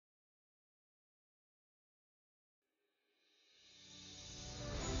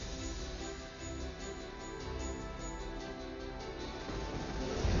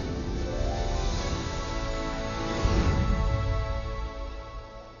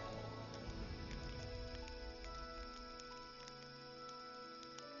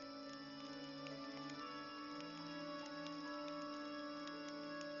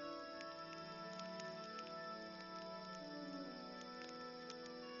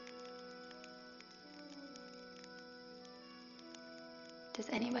Does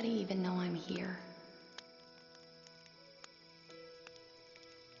anybody even know I'm here?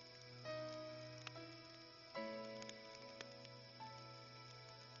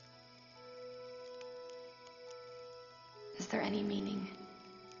 Is there any meaning?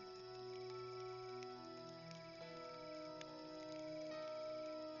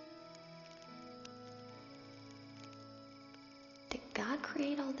 Did God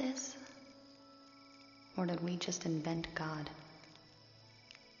create all this? Or did we just invent God?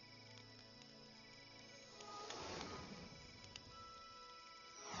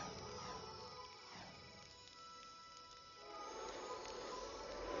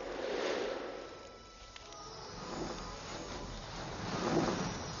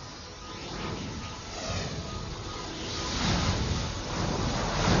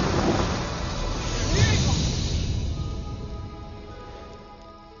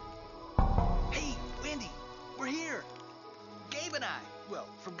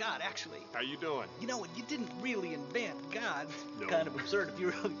 Actually. How you doing? You know, you didn't really invent God. No. Kind of absurd if you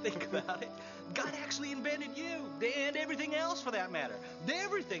really think about it. God actually invented you, and everything else for that matter.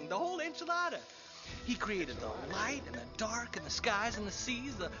 Everything, the whole enchilada. He created the light and the dark and the skies and the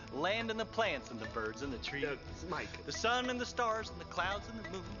seas, the land and the plants and the birds and the trees. Mike. The sun and the stars and the clouds and the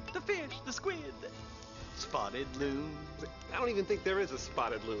moon, the fish, the squid, the spotted loon. I don't even think there is a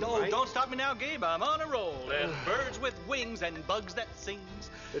spotted loon, No, right? Don't stop me now, Gabe. I'm on a roll. And birds with wings and bugs that sings.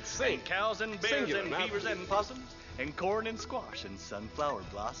 It sings. And cows and bears Singular, and not beavers and possums. And corn and squash and sunflower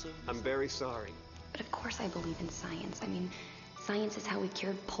blossoms. I'm very sorry. But of course I believe in science. I mean, science is how we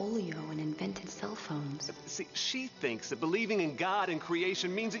cured polio and invented cell phones. See, she thinks that believing in God and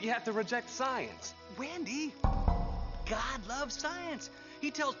creation means that you have to reject science. Wendy, God loves science. He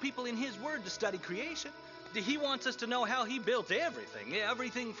tells people in his word to study creation. He wants us to know how he built everything.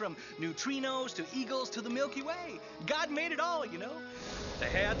 Everything from neutrinos to eagles to the Milky Way. God made it all, you know. The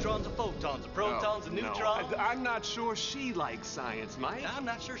hadrons, the photons, the protons, the neutrons. No, I'm not sure she likes science, Mike. I'm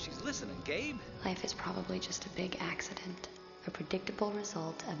not sure she's listening, Gabe. Life is probably just a big accident. A predictable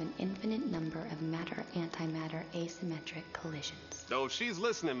result of an infinite number of matter-antimatter asymmetric collisions. No, she's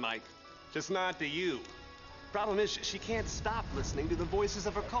listening, Mike. Just not to you. Problem is, she can't stop listening to the voices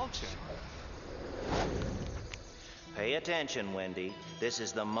of her culture. Pay attention, Wendy. This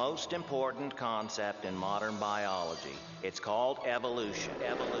is the most important concept in modern biology. It's called evolution.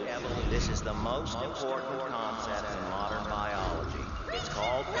 Evolution. This is the most important concept in modern biology. It's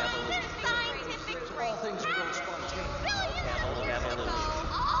called evolution. All things are going spontaneous. Evolution.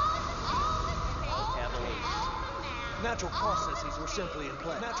 Natural processes were simply in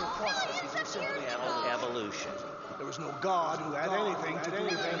play. Evolution. There was no God who had anything to do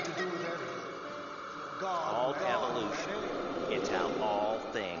with everything. Called evolution. It's how all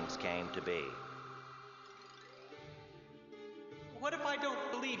things came to be. What if I don't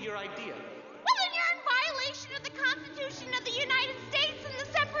believe your idea? Well, then you're in violation of the Constitution of the United States and the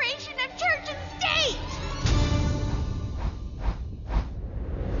separation of church and state!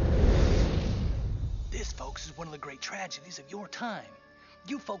 This, folks, is one of the great tragedies of your time.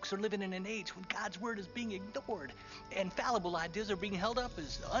 You folks are living in an age when God's word is being ignored, and fallible ideas are being held up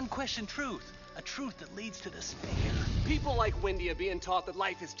as unquestioned truth, a truth that leads to despair. People like Wendy are being taught that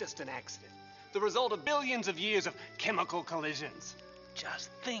life is just an accident, the result of billions of years of chemical collisions.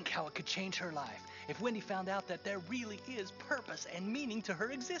 Just think how it could change her life if Wendy found out that there really is purpose and meaning to her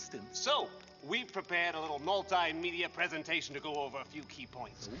existence. So, we've prepared a little multimedia presentation to go over a few key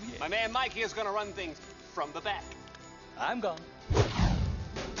points. Oh, yeah. My man Mike here is going to run things from the back. I'm gone.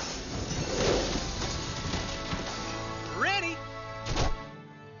 Ready?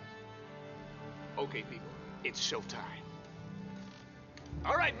 Okay, people, it's showtime.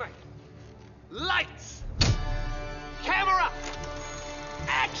 All right, Mike. Lights! Camera!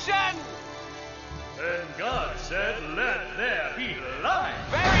 Action! And God said, let there be light.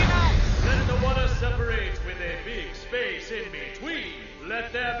 Very nice! Then the water separates with a big space in between.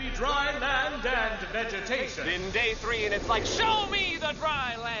 Let there be dry land and vegetation. Then day 3, and it's like, show me the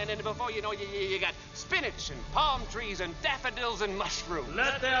dry land. And before you know, you got spinach and palm trees and daffodils and mushrooms.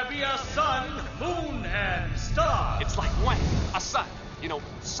 Let there be a sun, moon, and stars. It's like what? A sun. You know,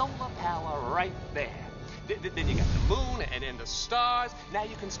 solar power right there. Then you got the moon and then the stars. Now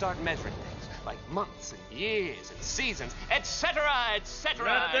you can start measuring things like months and years and seasons, etc., etc.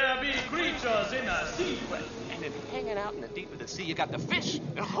 Let there be creatures in a sequence. And then hanging out in the deep of the sea, you got the fish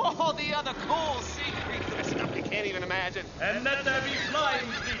and all the other cool sea creatures, stuff you can't even imagine. And let there be flying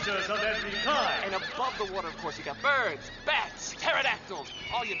creatures of every kind. And above the water, of course, you got birds, bats, pterodactyls,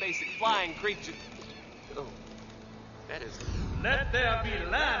 all your basic flying creatures. Oh, that is... Let there be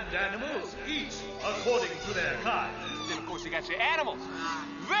land animals, each according to their kind. Then, of course, course, you got your animals.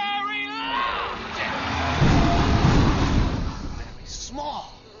 Very large very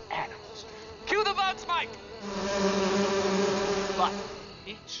small animals. Cue the bugs, Mike! But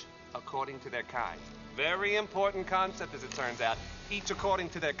each according to their kind. Very important concept, as it turns out. Each according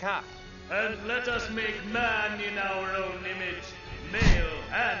to their kind. And let us make man in our own image, male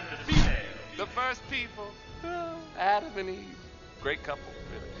and female. The first people, Adam and Eve. Great couple,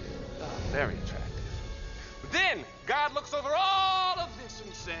 really. Very attractive. Then God looks over all of this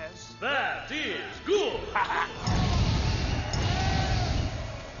and says, That is good.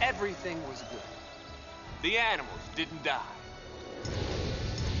 Everything was good. The animals didn't die.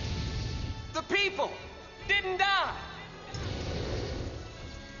 The people didn't die.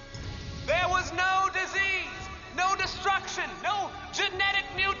 There was no disease, no destruction, no genetic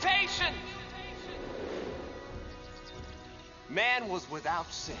mutation. Man was without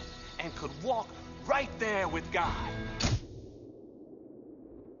sin and could walk right there with God.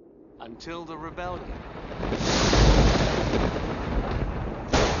 Until the rebellion.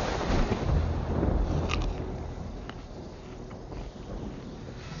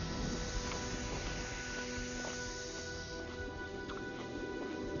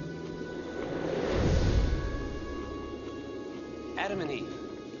 Adam and Eve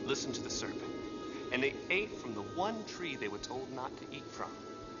listened to the serpent, and they ate from the one tree they were told not to eat from.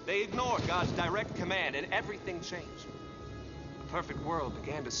 They ignored God's direct command, and everything changed. The perfect world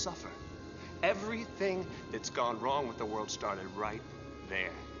began to suffer. Everything that's gone wrong with the world started right there.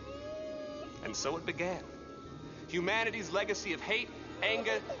 And so it began. Humanity's legacy of hate,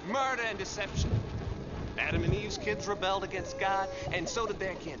 anger, murder, and deception. Adam and Eve's kids rebelled against God, and so did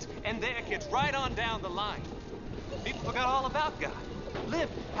their kids, and their kids, right on down the line. People forgot all about God,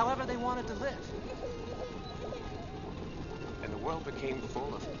 lived however they wanted to live. And the world became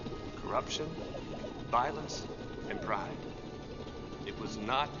full of corruption, violence, and pride. It was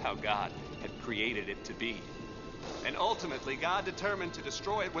not how God had created it to be. And ultimately, God determined to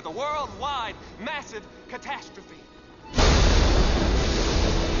destroy it with a worldwide, massive catastrophe.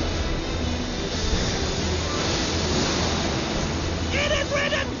 It is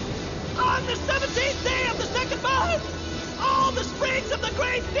written! On the 17th day of the second month, all the springs of the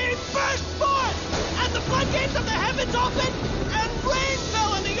great deep burst forth, and the floodgates of the heavens opened, and rain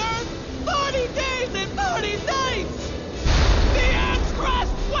fell on the earth 40 days and 40 nights. The earth's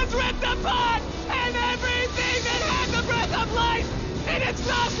crust was ripped apart, and everything that had the breath of life in its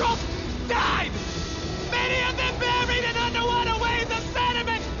nostrils died. Many of them buried in underwater waves of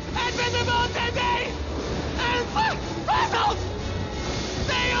sediment and visible today. And fossils!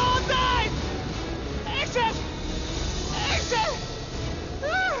 They all died! Except...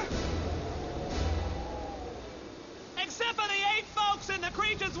 Except for the 8 folks and the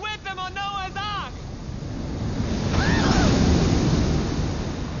creatures with them on Noah's Ark!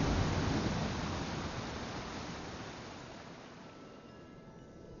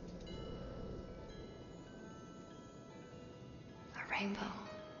 A rainbow.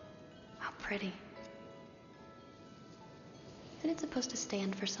 How pretty. Isn't it supposed to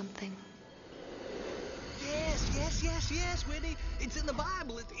stand for something? Yes, Wendy. It's in the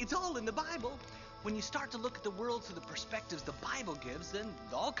Bible. It's all in the Bible. When you start to look at the world through the perspectives the Bible gives, then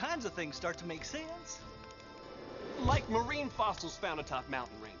all kinds of things start to make sense. Like marine fossils found atop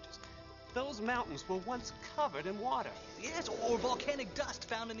mountain ranges. Those mountains were once covered in water. Yes, or volcanic dust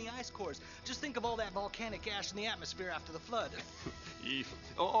found in the ice cores. Just think of all that volcanic ash in the atmosphere after the flood.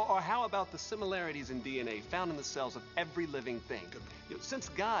 Or how about the similarities in DNA found in the cells of every living thing? Since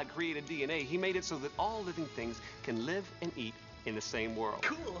God created DNA, he made it so that all living things can live and eat in the same world.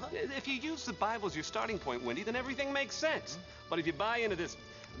 Cool, huh? If you use the Bible as your starting point, Wendy, then everything makes sense. But if you buy into this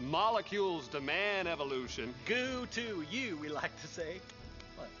molecules to man evolution... Goo to you, we like to say.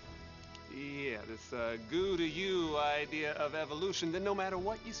 What? Yeah, this goo to you idea of evolution, then no matter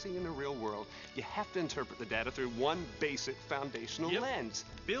what you see in the real world, you have to interpret the data through one basic foundational lens.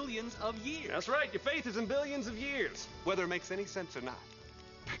 Billions of years. That's right, your faith is in billions of years, whether it makes any sense or not.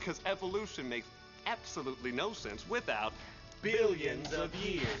 Because evolution makes absolutely no sense without billions of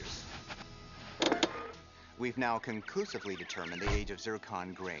years. We've now conclusively determined the age of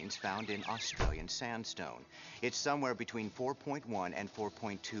zircon grains found in Australian sandstone. It's somewhere between 4.1 and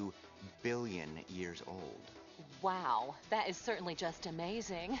 4.2 billion years old. Wow, that is certainly just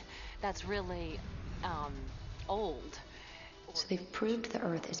amazing. That's really, old. So they've proved the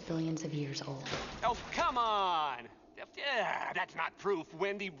Earth is billions of years old. Oh, come on! That's not proof,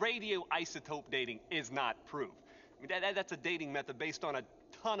 Wendy. Radioisotope dating is not proof. I mean, that's a dating method based on a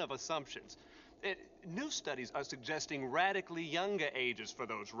ton of assumptions. New studies are suggesting radically younger ages for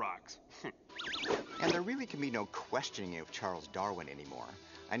those rocks. And there really can be no questioning of Charles Darwin anymore.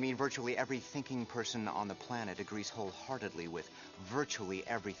 I mean, virtually every thinking person on the planet agrees wholeheartedly with virtually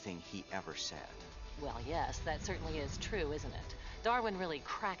everything he ever said. Well, yes, that certainly is true, isn't it? Darwin really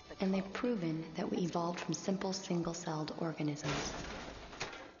cracked the code. And they've proven that we evolved from simple single-celled organisms.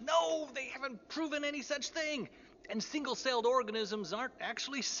 No, they haven't proven any such thing. And single-celled organisms aren't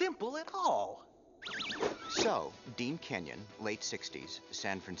actually simple at all. So, Dean Kenyon, late 60s,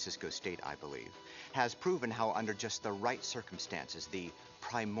 San Francisco State, I believe, has proven how under just the right circumstances, the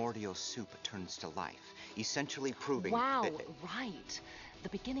primordial soup turns to life, essentially proving Wow, that... right. The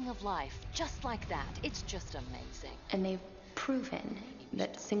beginning of life, just like that. It's just amazing. And they've proven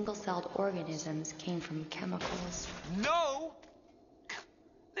that single-celled organisms came from chemicals. No!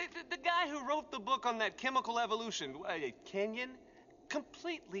 The guy who wrote the book on that chemical evolution, Kenyon,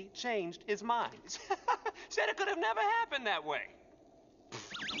 completely changed his mind. Said it could have never happened that way.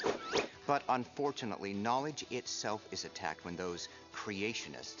 But unfortunately, knowledge itself is attacked when those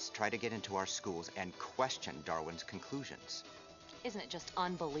creationists try to get into our schools and question Darwin's conclusions. Isn't it just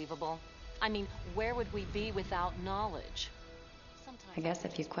unbelievable? I mean, where would we be without knowledge? Sometimes I guess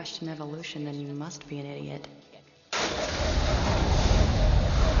if you question evolution, then you must be an idiot.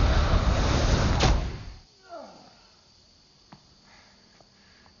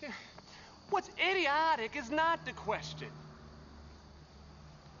 What's idiotic is not to question.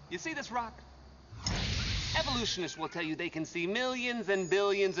 You see this rock? Evolutionists will tell you they can see millions and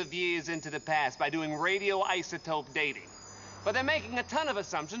billions of years into the past by doing radioisotope dating. But they're making a ton of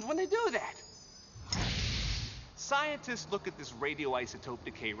assumptions when they do that. Scientists look at this radioisotope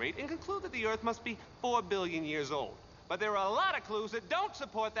decay rate and conclude that the Earth must be 4 billion years old. But there are a lot of clues that don't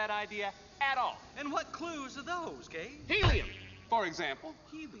support that idea at all. And what clues are those, Gabe? Helium, for example.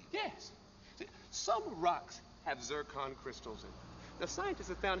 Helium? Yes. See, some rocks have zircon crystals in them. Now, scientists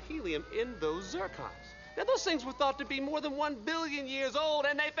have found helium in those zircons. Now, those things were thought to be more than 1 billion years old,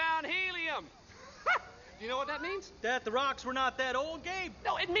 and they found helium. Do you know what that means? That the rocks were not that old, Gabe?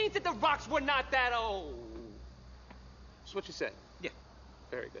 No, it means that the rocks were not that old. That's what you said. Yeah.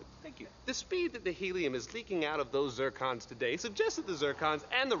 Very good. Thank you. The speed that the helium is leaking out of those zircons today suggests that the zircons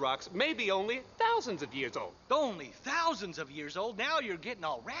and the rocks may be only thousands of years old. Only thousands of years old? Now you're getting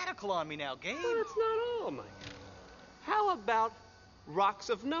all radical on me now, Gabe. Well, that's not all, Mike. How about rocks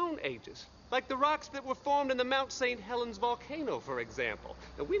of known ages? Like the rocks that were formed in the Mount St. Helens volcano, for example.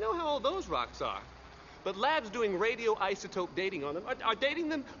 Now, we know how old those rocks are. But labs doing radioisotope dating on them are dating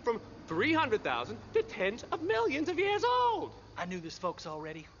them from 300,000 to tens of millions of years old. I knew this, folks,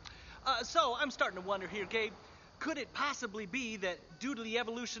 already. So I'm starting to wonder here, Gabe, could it possibly be that due to the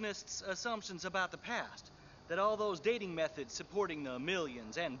evolutionists' assumptions about the past, that all those dating methods supporting the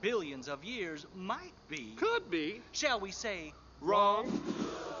millions and billions of years might be... Could be. Shall we say... Wrong.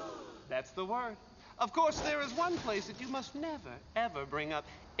 That's the word. Of course, there is one place that you must never, ever bring up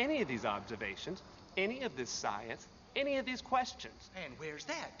any of these observations, any of this science, any of these questions. And where's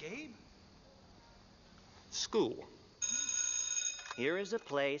that, Gabe? School. Here is a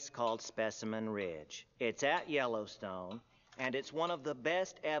place called Specimen Ridge. It's at Yellowstone, and it's one of the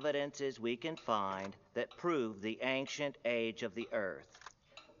best evidences we can find that prove the ancient age of the Earth.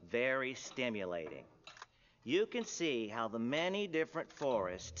 Very stimulating. You can see how the many different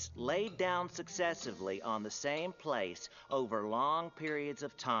forests laid down successively on the same place over long periods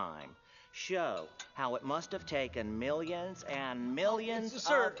of time show how it must have taken millions and millions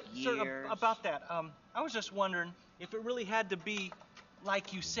of years. Sir, about that, I was just wondering if it really had to be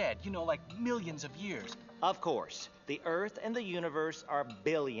like you said, you know, like millions of years. Of course. The Earth and the universe are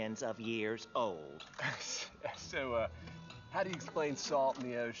billions of years old. So, how do you explain salt in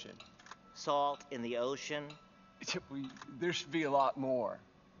the ocean? Salt in the ocean? There should be a lot more.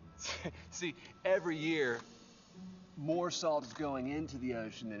 See, every year, more salt is going into the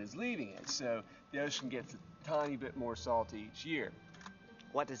ocean than is leaving it, so the ocean gets a tiny bit more salt each year.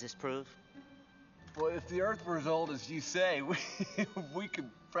 What does this prove? Well, if the Earth were as old as you say, we could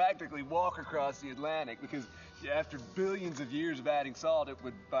practically walk across the Atlantic, because after billions of years of adding salt, it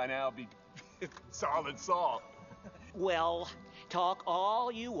would by now be solid salt. Well, talk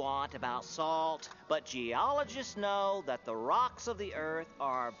all you want about salt, but geologists know that the rocks of the Earth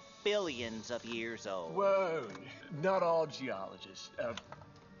are billions of years old. Whoa, not all geologists.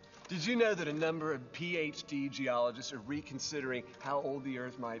 Did you know that a number of PhD geologists are reconsidering how old the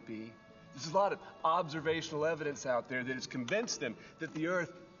Earth might be? There's a lot of observational evidence out there that has convinced them that the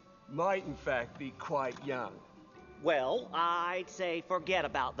Earth might, in fact, be quite young. Well, I'd say forget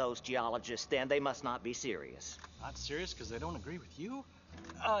about those geologists then. They must not be serious. Not serious because they don't agree with you?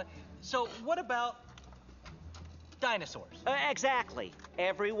 So what about Dinosaurs. Exactly.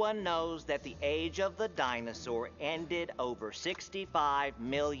 Everyone knows that the age of the dinosaur ended over 65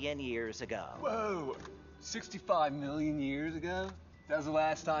 million years ago. Whoa! 65 million years ago? That was the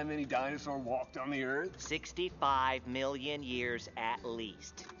last time any dinosaur walked on the Earth? 65 million years at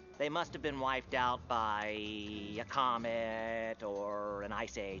least. They must have been wiped out by a comet or an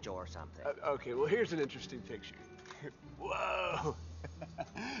ice age or something. Okay, well, here's an interesting picture. Whoa!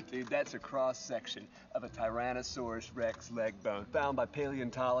 Dude, that's a cross-section of a Tyrannosaurus rex leg bone found by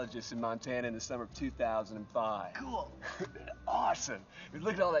paleontologists in Montana in the summer of 2005. Cool. Awesome.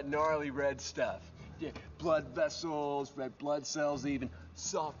 Look at all that gnarly red stuff. Yeah, blood vessels, red blood cells even,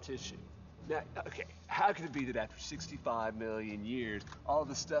 soft tissue. Now, okay, how could it be that after 65 million years, all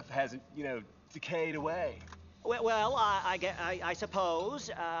the stuff hasn't, decayed away? Well, I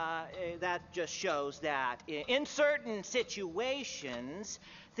suppose that just shows that in certain situations,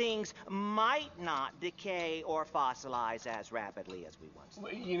 things might not decay or fossilize as rapidly as we once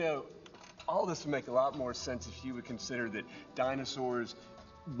did. Well, all this would make a lot more sense if you would consider that dinosaurs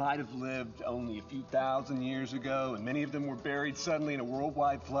might have lived only a few thousand years ago, and many of them were buried suddenly in a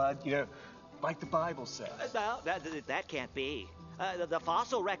worldwide flood, like the Bible says. Well, that can't be. The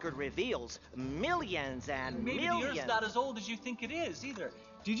fossil record reveals millions and Maybe millions. the Earth's not as old as you think it is, either.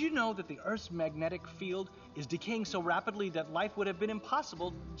 Did you know that the Earth's magnetic field is decaying so rapidly that life would have been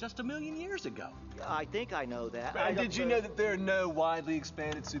impossible just a million years ago? I think I know that. And did you know that there are no widely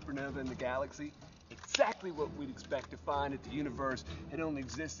expanded supernovae in the galaxy? Exactly what we'd expect to find if the universe had only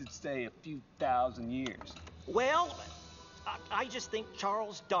existed, say, a few thousand years. Well, I just think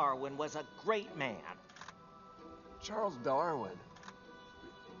Charles Darwin was a great man. Charles Darwin?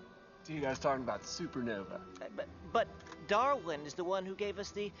 Dude, I was talking about supernova. But Darwin is the one who gave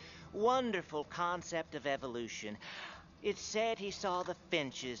us the wonderful concept of evolution. It's said he saw the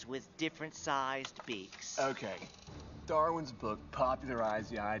finches with different-sized beaks. Okay. Darwin's book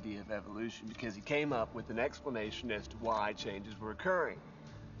popularized the idea of evolution because he came up with an explanation as to why changes were occurring.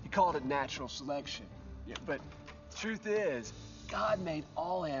 He called it natural selection. Yeah, but the truth is, God made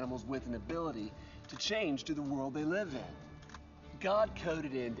all animals with an ability to change to the world they live in. God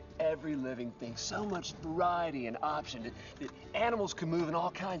coded into every living thing so much variety and option that animals can move in all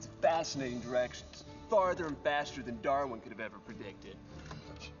kinds of fascinating directions, farther and faster than Darwin could have ever predicted.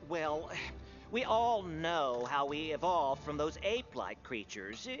 Well, we all know how we evolved from those ape-like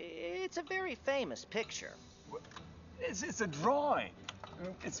creatures. It's a very famous picture. It's a drawing.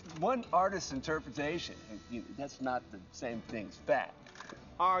 It's one artist's interpretation. That's not the same thing as fact.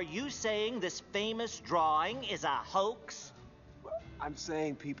 Are you saying this famous drawing is a hoax? I'm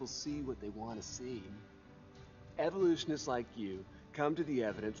saying people see what they want to see. Evolutionists like you come to the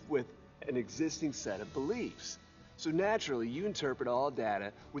evidence with an existing set of beliefs. So naturally, you interpret all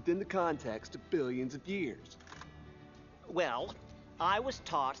data within the context of billions of years. Well, I was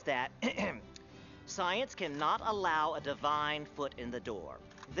taught that science cannot allow a divine foot in the door.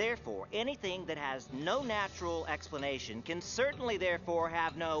 Therefore, anything that has no natural explanation can certainly therefore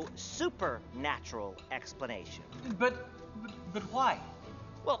have no supernatural explanation. But why?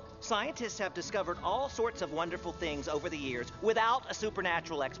 Well, scientists have discovered all sorts of wonderful things over the years without a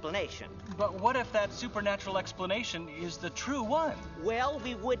supernatural explanation. But what if that supernatural explanation is the true one? Well,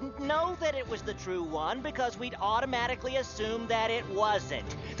 we wouldn't know that it was the true one because we'd automatically assume that it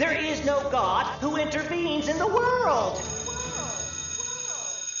wasn't. There is no God who intervenes in the world.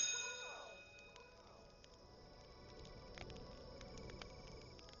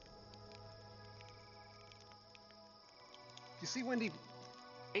 You see, Wendy,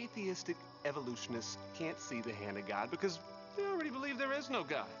 atheistic evolutionists can't see the hand of God because They already believe there is no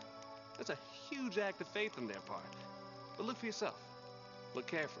God. That's a huge act of faith on their part. But look for yourself. Look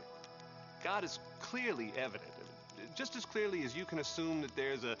carefully. God is clearly evident. Just as clearly as you can assume that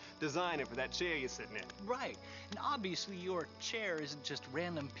there's a designer for that chair you're sitting in. Right. And obviously your chair isn't just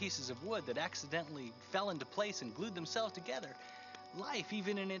random pieces of wood that accidentally fell into place and glued themselves together. Life,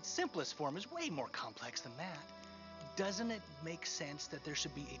 even in its simplest form, is way more complex than that. Doesn't it make sense that there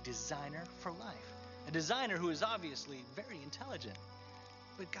should be a designer for life? A designer who is obviously very intelligent.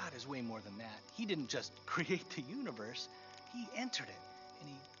 But God is way more than that. He didn't just create the universe. He entered it, and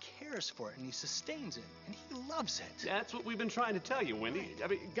he cares for it, and he sustains it, and he loves it. That's what we've been trying to tell you, Wendy. I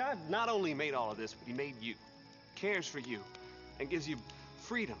mean, God not only made all of this, but he made you, cares for you, and gives you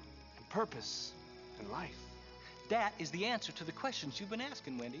freedom and purpose and life. That is the answer to the questions you've been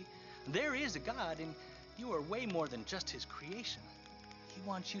asking, Wendy. There is a God, and you are way more than just his creation. He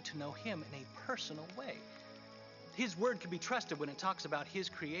wants you to know him in a personal way. His word can be trusted when it talks about his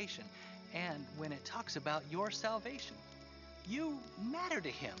creation and when it talks about your salvation. You matter to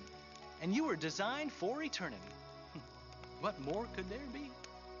him, and you were designed for eternity. What more could there be?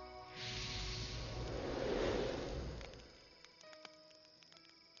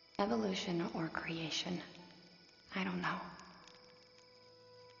 Evolution or creation? I don't know.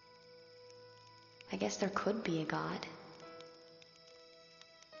 I guess there could be a God.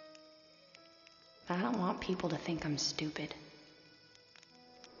 But I don't want people to think I'm stupid.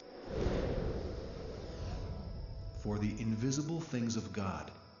 For the invisible things of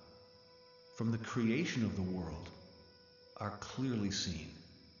God, from the creation of the world, are clearly seen,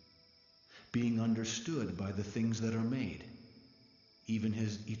 being understood by the things that are made, even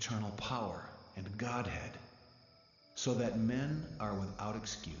his eternal power and Godhead, so that men are without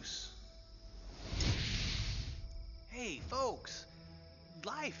excuse. Hey, folks,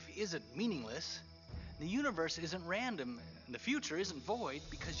 life isn't meaningless. The universe isn't random, and the future isn't void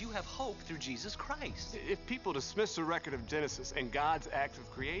because you have hope through Jesus Christ. If people dismiss the record of Genesis and God's act of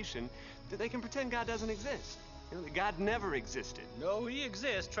creation, then they can pretend God doesn't exist. You know, that God never existed. No, he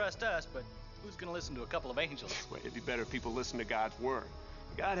exists, trust us, but who's going to listen to a couple of angels? Well, it'd be better if people listened to God's word.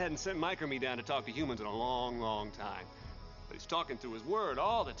 God hadn't sent Mike or me down to talk to humans in a long, long time. But he's talking through his word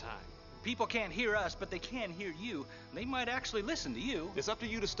all the time. People can't hear us, but they can hear you. They might actually listen to you. It's up to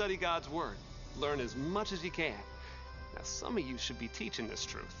you to study God's word. Learn as much as you can. Now, some of you should be teaching this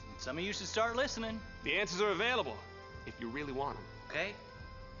truth. Some of you should start listening. The answers are available if you really want them. Okay?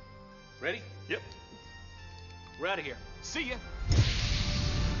 Ready? Yep. We're out of here. See ya.